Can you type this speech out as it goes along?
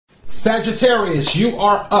Sagittarius, you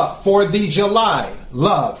are up for the July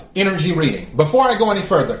Love Energy Reading. Before I go any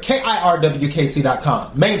further,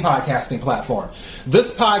 KIRWKC.com, main podcasting platform.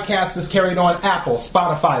 This podcast is carried on Apple,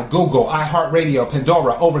 Spotify, Google, iHeartRadio,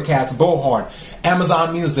 Pandora, Overcast, Bullhorn,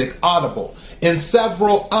 Amazon Music, Audible, and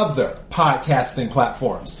several other podcasting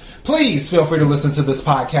platforms. Please feel free to listen to this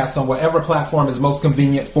podcast on whatever platform is most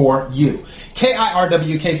convenient for you.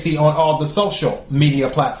 KIRWKC on all the social media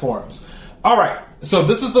platforms. All right. So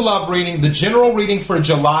this is the love reading. The general reading for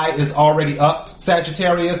July is already up,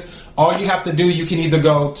 Sagittarius. All you have to do, you can either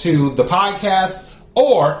go to the podcast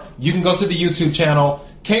or you can go to the YouTube channel,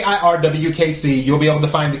 KIRWKC. You'll be able to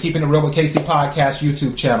find the Keeping It Real with KC podcast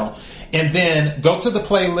YouTube channel. And then go to the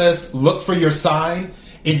playlist, look for your sign,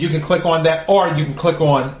 and you can click on that, or you can click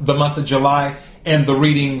on the month of July, and the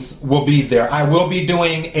readings will be there. I will be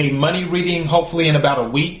doing a money reading, hopefully in about a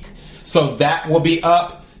week. So that will be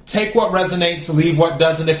up. Take what resonates, leave what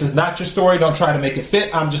doesn't. If it's not your story, don't try to make it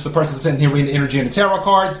fit. I'm just a person sitting here reading the energy and the tarot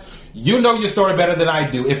cards. You know your story better than I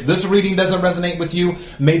do. If this reading doesn't resonate with you,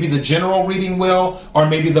 maybe the general reading will, or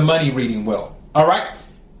maybe the money reading will. All right?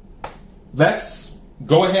 Let's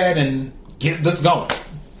go ahead and get this going.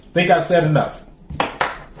 Think I've said enough.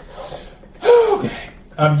 Okay.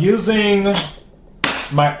 I'm using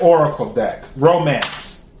my Oracle deck,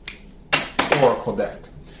 Romance Oracle deck.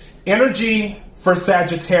 Energy for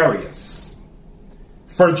Sagittarius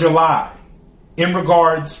for July in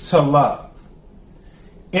regards to love.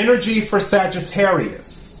 Energy for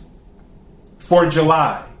Sagittarius for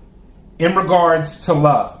July in regards to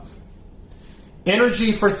love.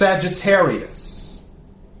 Energy for Sagittarius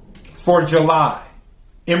for July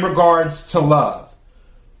in regards to love.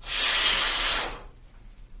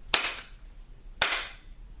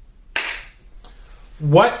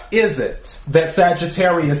 What is it that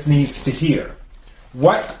Sagittarius needs to hear?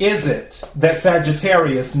 What is it that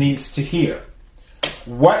Sagittarius needs to hear?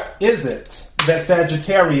 What is it that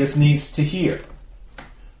Sagittarius needs to hear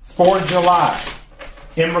for July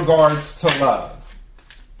in regards to love?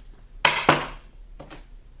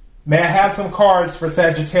 May I have some cards for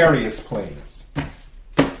Sagittarius, please?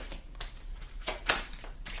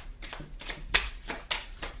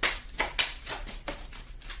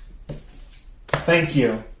 Thank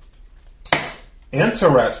you.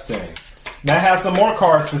 Interesting. Now I have some more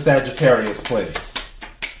cards for Sagittarius, please.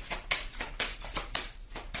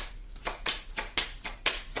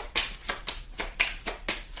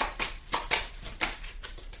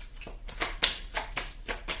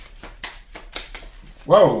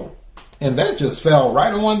 Whoa. And that just fell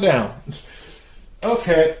right on down.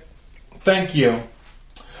 Okay. Thank you.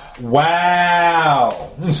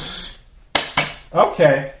 Wow.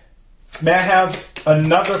 Okay. May I have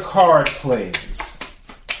another card, please?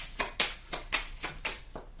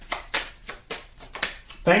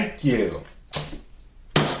 Thank you.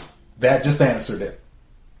 That just answered it.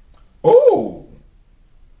 Ooh.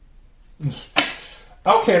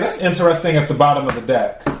 Okay, that's interesting at the bottom of the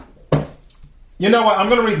deck. You know what? I'm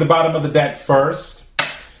going to read the bottom of the deck first.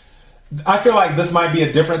 I feel like this might be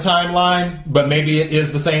a different timeline, but maybe it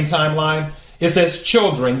is the same timeline. It says,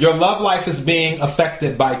 children. Your love life is being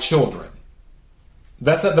affected by children.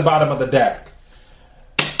 That's at the bottom of the deck.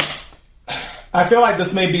 I feel like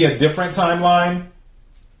this may be a different timeline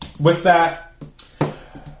with that,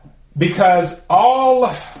 because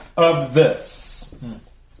all of this,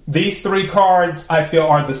 these three cards, I feel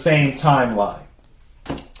are the same timeline.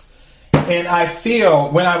 And I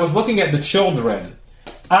feel when I was looking at the children,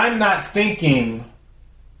 I'm not thinking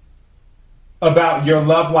about your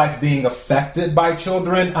love life being affected by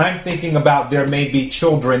children. I'm thinking about there may be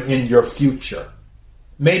children in your future.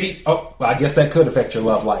 Maybe, I guess that could affect your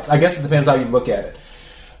love life. I guess it depends how you look at it.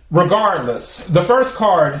 Regardless, the first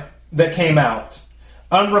card that came out,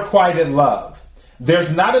 Unrequited Love.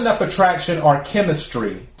 There's not enough attraction or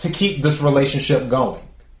chemistry to keep this relationship going.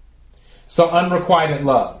 So unrequited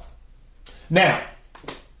love. Now,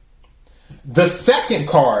 the second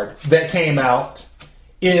card that came out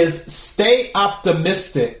is Stay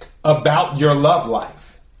Optimistic About Your Love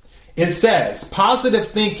Life. It says, positive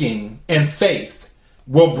thinking and faith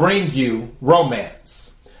will bring you romance.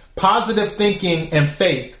 Positive thinking and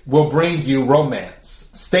faith will bring you romance.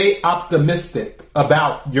 Stay optimistic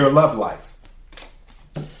about your love life.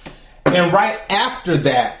 And right after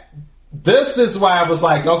that, this is why I was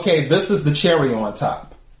like, okay, this is the cherry on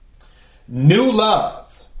top. New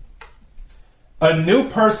love. A new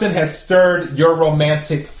person has stirred your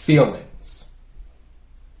romantic feelings.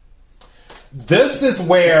 This is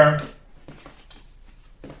where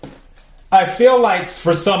I feel like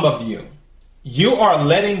for some of you, you are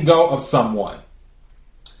letting go of someone.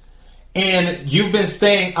 and you've been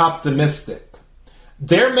staying optimistic.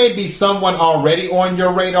 There may be someone already on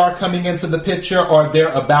your radar coming into the picture, or they're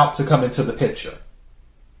about to come into the picture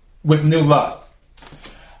with new love.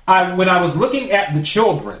 When I was looking at the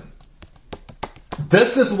children,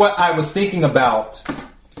 this is what I was thinking about,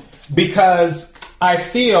 because I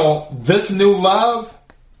feel this new love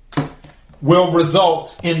will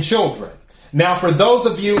result in children. Now, for those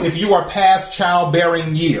of you, if you are past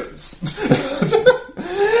childbearing years,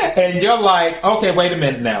 and you're like, okay, wait a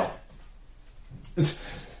minute now,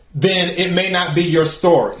 then it may not be your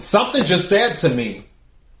story. Something just said to me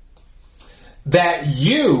that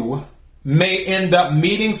you may end up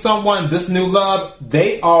meeting someone, this new love,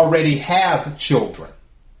 they already have children.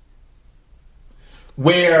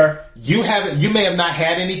 Where you may have not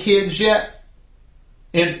had any kids yet.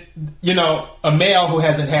 And, a male who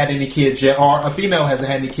hasn't had any kids yet, or a female who hasn't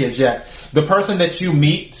had any kids yet, the person that you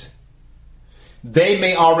meet, they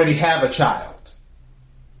may already have a child.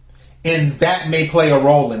 And that may play a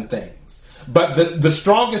role in things. But the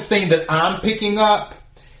strongest thing that I'm picking up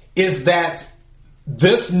is that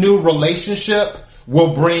this new relationship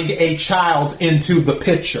will bring a child into the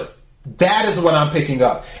picture. That is what I'm picking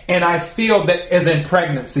up. And I feel that as in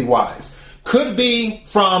pregnancy wise. Could be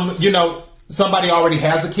from, somebody already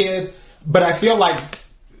has a kid, but I feel like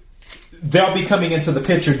they'll be coming into the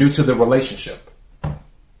picture due to the relationship.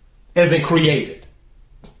 As in created.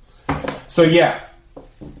 So yeah.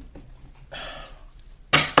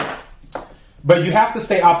 But you have to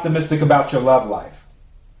stay optimistic about your love life.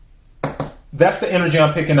 That's the energy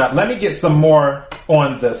I'm picking up. Let me get some more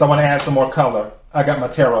on this. I want to add some more color. I got my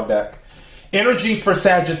tarot deck. Energy for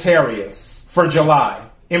Sagittarius for July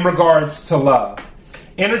in regards to love.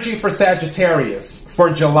 Energy for Sagittarius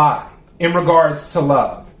for July in regards to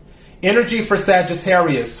love. Energy for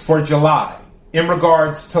Sagittarius for July in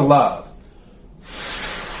regards to love.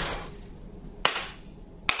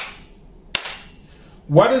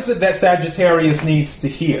 What is it that Sagittarius needs to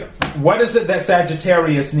hear? What is it that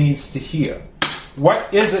Sagittarius needs to hear?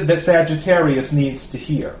 What is it that Sagittarius needs to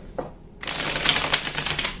hear?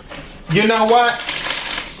 You know what?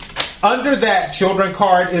 Under that children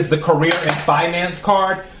card is the career and finance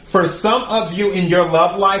card. For some of you in your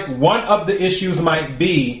love life, one of the issues might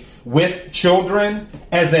be with children,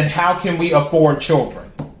 as in how can we afford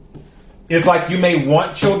children? It's like you may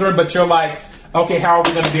want children, but you're like, okay, how are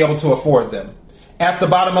we going to be able to afford them? At the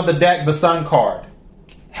bottom of the deck, the Sun card.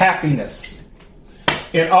 Happiness.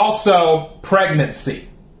 And also pregnancy.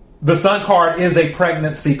 The Sun card is a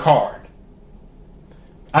pregnancy card.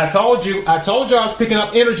 I told you I was picking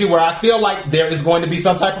up energy where I feel like there is going to be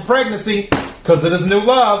some type of pregnancy because of this new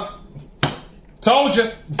love. Told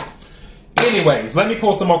you. Anyways, let me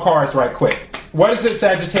pull some more cards right quick. What is it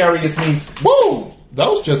Sagittarius needs? Woo!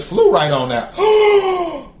 Those just flew right on that.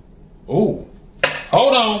 Ooh.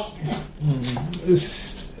 Hold on.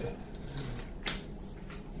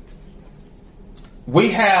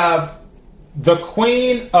 We have the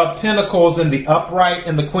Queen of Pentacles in the upright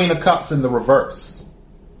and the Queen of Cups in the reverse.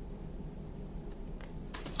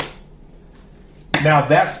 Now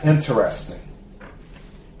that's interesting.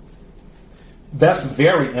 That's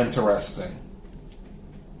very interesting.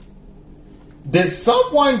 Did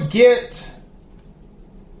someone get...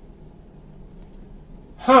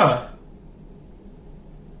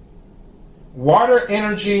 Water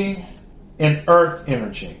energy and earth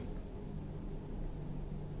energy.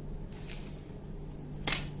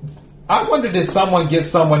 I wonder, did someone get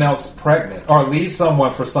someone else pregnant or leave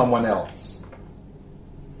someone for someone else?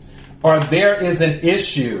 Or there is an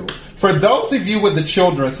issue. For those of you with the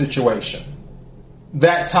children situation,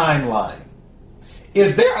 that timeline,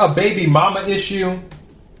 is there a baby mama issue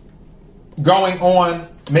going on?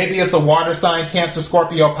 Maybe it's a water sign, Cancer,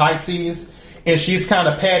 Scorpio, Pisces, and she's kind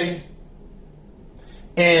of petty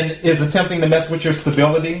and is attempting to mess with your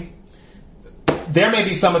stability. There may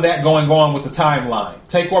be some of that going on with the timeline.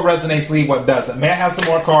 Take what resonates, leave what doesn't. May I have some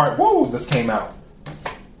more cards? Woo, this came out.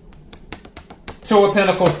 Two of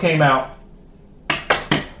Pentacles came out.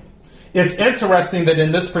 It's interesting that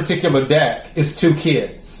in this particular deck is 2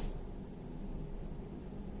 kids.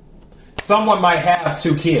 Someone might have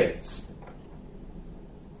 2 kids.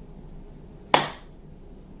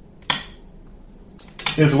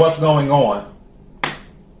 Is what's going on.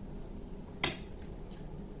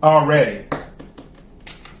 Already.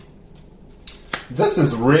 This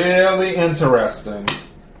is really interesting.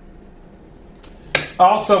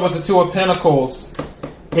 Also with the Two of Pentacles,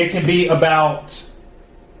 it can be about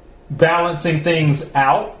balancing things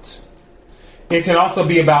out. It can also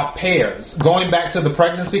be about pairs. Going back to the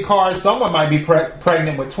pregnancy card, someone might be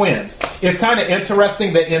pregnant with twins. It's kind of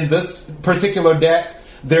interesting that in this particular deck,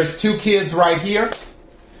 there's 2 kids right here.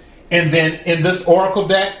 And then in this oracle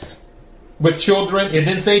deck with children, it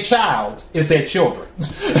didn't say child, it said children.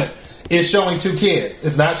 It's showing 2 kids.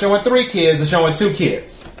 It's not showing 3 kids, it's showing 2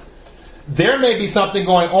 kids. There may be something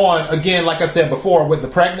going on, again, like I said before, with the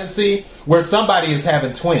pregnancy, where somebody is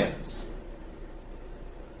having twins.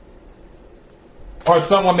 Or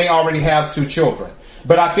someone may already have 2 children.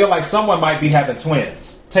 But I feel like someone might be having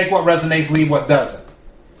twins. Take what resonates, leave what doesn't.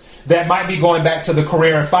 That might be going back to the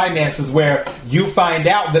career and finances, where you find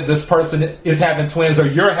out that this person is having twins or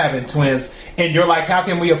you're having twins, and you're like, how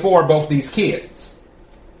can we afford both these kids?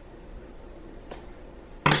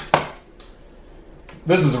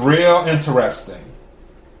 This is real interesting.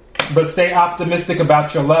 But stay optimistic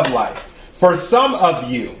about your love life. For some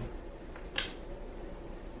of you,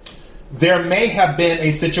 there may have been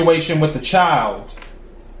a situation with a child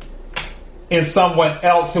and someone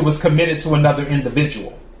else who was committed to another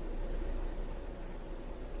individual.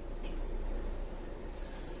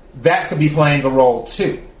 That could be playing a role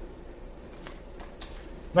too.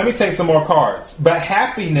 Let me take some more cards. But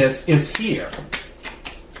happiness is here.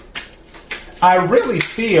 I really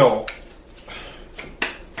feel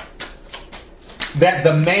that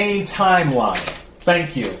the main timeline,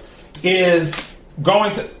 thank you, is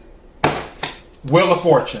going to Wheel of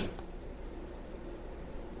Fortune.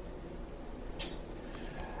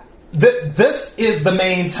 This is the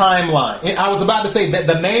main timeline. I was about to say that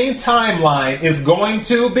the main timeline is going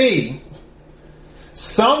to be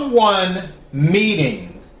someone meeting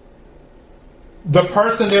the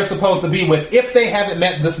person they're supposed to be with, if they haven't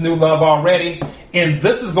met this new love already, and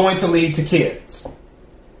this is going to lead to kids.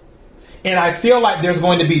 And I feel like there's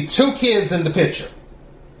going to be 2 kids in the picture.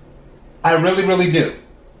 I really, really do.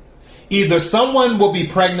 Either someone will be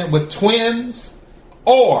pregnant with twins,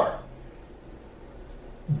 or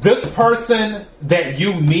this person that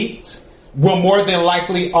you meet will more than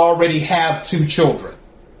likely already have 2 children.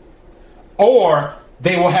 Or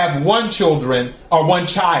they will have 1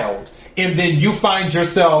 child, and then you find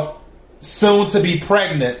yourself soon to be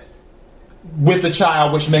pregnant with a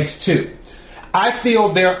child, which makes 2. I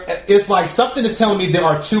feel it's like something is telling me there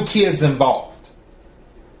are 2 kids involved.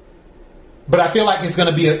 But I feel like it's going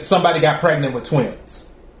to be somebody got pregnant with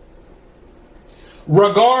twins.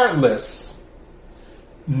 Regardless,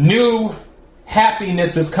 new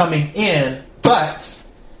happiness is coming in, but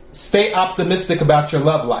stay optimistic about your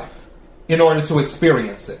love life in order to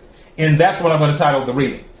experience it. And that's what I'm going to title the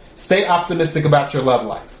reading. Stay optimistic about your love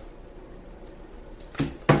life.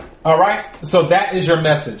 All right? So that is your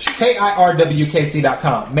message.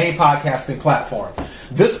 KIRWKC.com, main podcasting platform.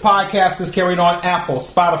 This podcast is carried on Apple,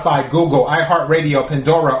 Spotify, Google, iHeartRadio,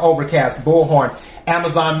 Pandora, Overcast, Bullhorn,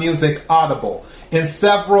 Amazon Music, Audible, and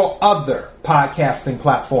several other podcasting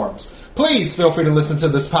platforms. Please feel free to listen to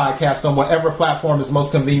this podcast on whatever platform is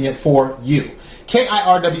most convenient for you.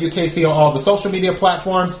 KIRWKC on all the social media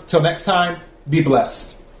platforms. Till next time, be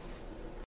blessed.